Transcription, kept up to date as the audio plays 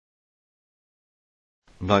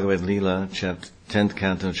Bhagavad Leela, 10th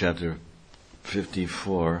canto, chapter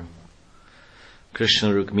 54. Krishna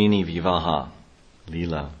Rukmini Vivaha,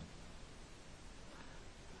 Leela.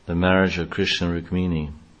 The marriage of Krishna and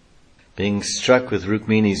Rukmini. Being struck with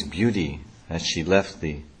Rukmini's beauty as she left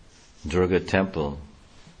the Durga temple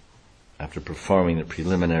after performing the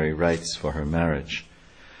preliminary rites for her marriage,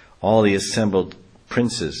 all the assembled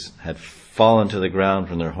princes had fallen to the ground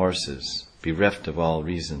from their horses, bereft of all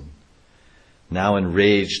reason. Now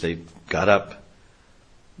enraged, they got up,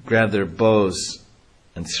 grabbed their bows,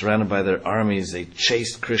 and surrounded by their armies, they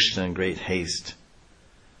chased Krishna in great haste.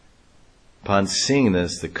 Upon seeing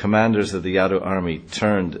this, the commanders of the Yadu army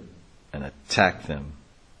turned and attacked them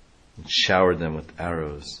and showered them with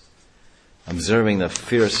arrows. Observing the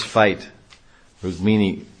fierce fight,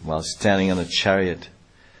 Rukmini, while standing on a chariot,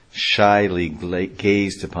 shyly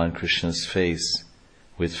gazed upon Krishna's face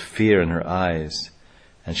with fear in her eyes,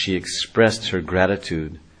 and she expressed her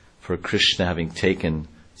gratitude for Krishna having taken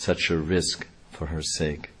such a risk for her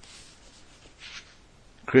sake.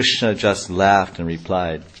 Krishna just laughed and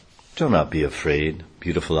replied, "Do not be afraid,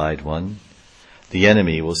 beautiful-eyed one. The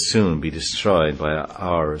enemy will soon be destroyed by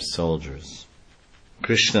our soldiers."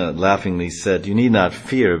 Krishna laughingly said, "You need not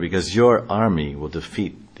fear, because your army will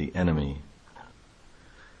defeat the enemy."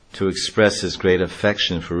 To express his great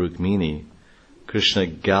affection for Rukmini, Krishna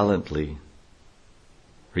gallantly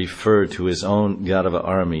referred to his own Yadava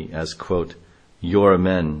army as, quote, "your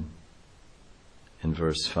men," in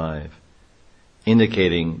verse 5,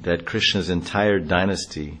 indicating that Krishna's entire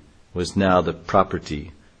dynasty was now the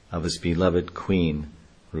property of his beloved queen,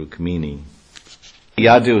 Rukmini. The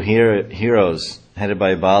Yadu heroes, headed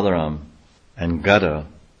by Balaram and Gada,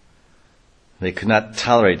 they could not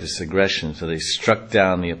tolerate this aggression, so they struck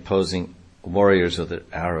down the opposing warriors with their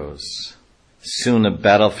arrows. Soon the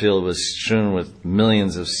battlefield was strewn with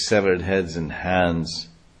millions of severed heads and hands,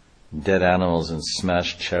 dead animals and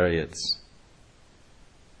smashed chariots.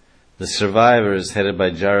 The survivors, headed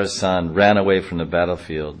by Jarasandha, ran away from the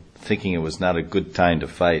battlefield, thinking it was not a good time to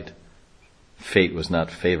fight. Fate was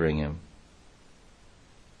not favoring him.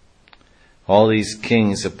 All these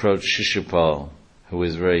kings approached Shishupal, who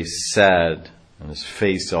was very sad and his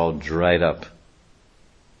face all dried up.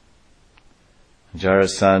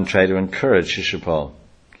 Jarasandha tried to encourage Shishupal.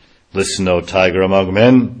 "Listen, O tiger among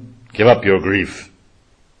men, give up your grief.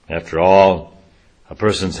 After all, a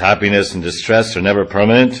person's happiness and distress are never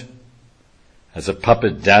permanent, as a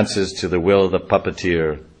puppet dances to the will of the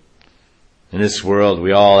puppeteer. In this world,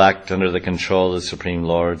 we all act under the control of the Supreme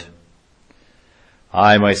Lord.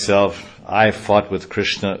 I myself fought with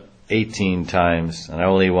Krishna 18 times, and I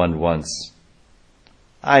only won once.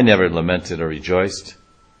 I never lamented or rejoiced,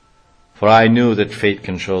 for I knew that fate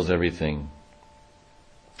controls everything.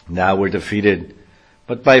 Now we're defeated,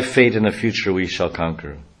 but by fate in the future we shall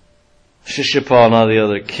conquer." Shishupal and all the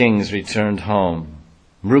other kings returned home.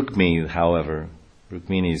 Rukmini, however,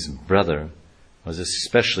 Rukmini's brother, was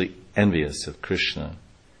especially envious of Krishna,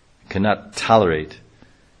 and could not tolerate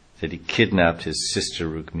that he kidnapped his sister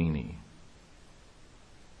Rukmini.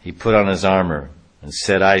 He put on his armor and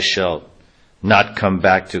said, "I shall not come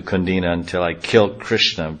back to Kundina until I kill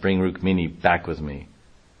Krishna and bring Rukmini back with me.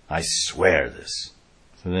 I swear this."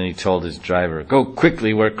 So then he told his driver, "Go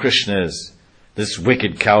quickly where Krishna is. This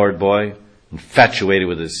wicked coward boy, infatuated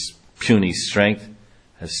with his puny strength,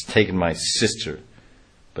 has taken my sister,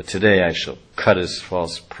 but today I shall cut his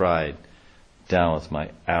false pride down with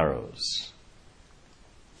my arrows."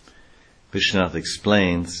 Vishwanath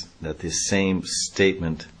explains that this same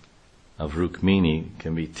statement of Rukmini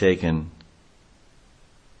can be taken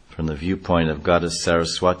from the viewpoint of Goddess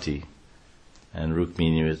Saraswati, and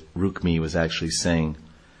Rukmini was actually saying,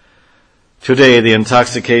 "Today the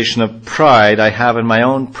intoxication of pride I have in my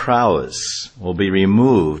own prowess will be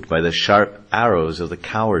removed by the sharp arrows of the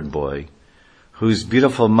coward boy, whose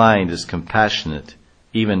beautiful mind is compassionate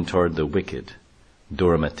even toward the wicked."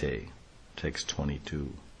 Duramate, text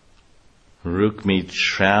 22. Rukmini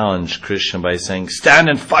challenged Krishna by saying, "Stand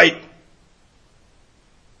and fight,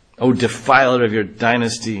 O defiler of your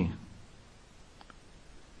dynasty."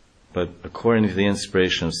 But according to the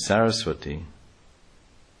inspiration of Saraswati,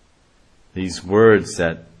 these words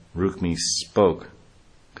that Rukmini spoke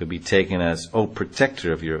could be taken as, "O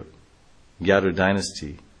protector of your Yadu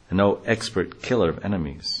dynasty, and O expert killer of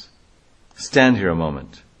enemies, stand here a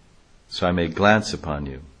moment, so I may glance upon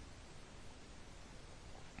you."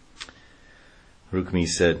 Rukmini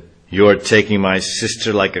said, "You are taking my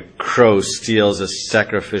sister like a crow steals a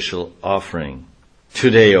sacrificial offering.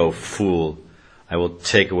 Today, O fool, I will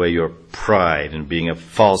take away your pride in being a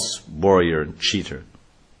false warrior and cheater.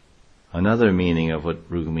 Another meaning of what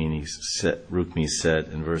Rukmini said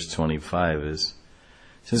in verse 25 is,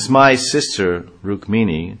 since my sister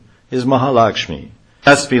Rukmini is Mahalakshmi,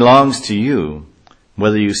 thus belongs to you,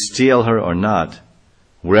 whether you steal her or not,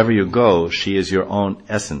 wherever you go, she is your own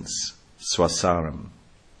essence, swasaram.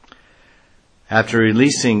 After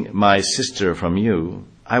releasing my sister from you,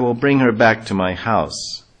 I will bring her back to my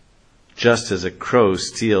house, just as a crow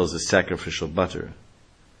steals the sacrificial butter.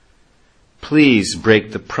 Please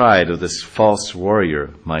break the pride of this false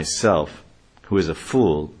warrior, myself, who is a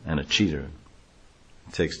fool and a cheater.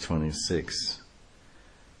 Text 26.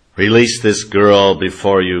 Release this girl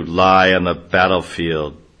before you lie on the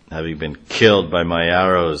battlefield, having been killed by my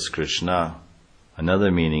arrows, Krsna.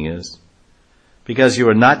 Another meaning is, because you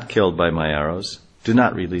are not killed by my arrows, do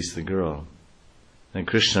not release the girl. Then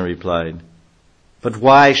Krsna replied, but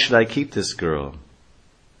why should I keep this girl?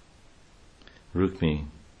 Rukmini,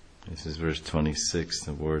 this is verse 26,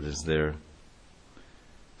 the word is there.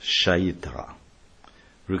 Shayita.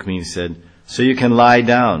 Rukmini said, so you can lie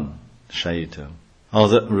down, Shayita.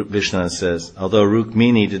 Although, Vishnu says, although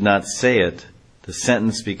Rukmini did not say it, the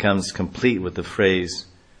sentence becomes complete with the phrase,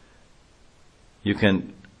 you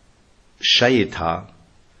can Shayita,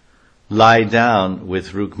 lie down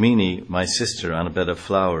with Rukmini, my sister, on a bed of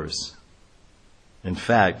flowers. In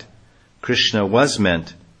fact, Krsna was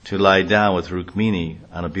meant to lie down with Rukmini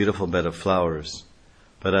on a beautiful bed of flowers,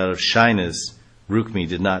 but out of shyness, Rukmini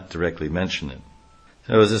did not directly mention it.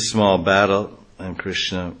 There was a small battle, and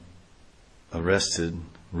Krsna arrested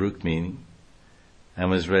Rukmini and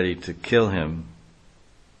was ready to kill him.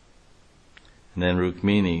 And then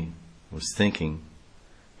Rukmini was thinking,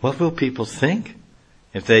 what will people think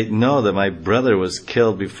if they know that my brother was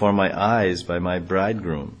killed before my eyes by my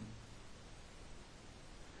bridegroom?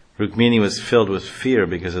 Rukmini was filled with fear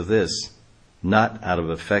because of this, not out of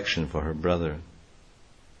affection for her brother.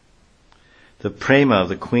 The prema of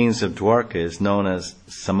the queens of Dwarka is known as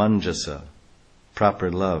samanjasa,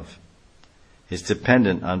 proper love. It's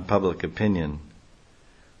dependent on public opinion,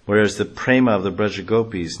 whereas the prema of the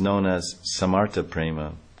Brajagopis, known as samartha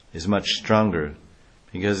prema, is much stronger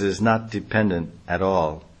because it is not dependent at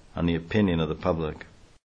all on the opinion of the public.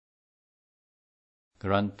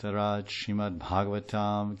 Grantaraj Srimad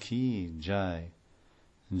Bhagavatam ki jai.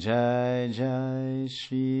 Jai Jai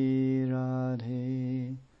Shri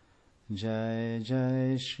Radhe. Jai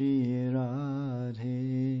Jai Shri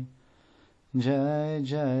Radhe. Jai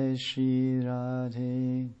Jai Shri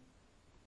Radhe.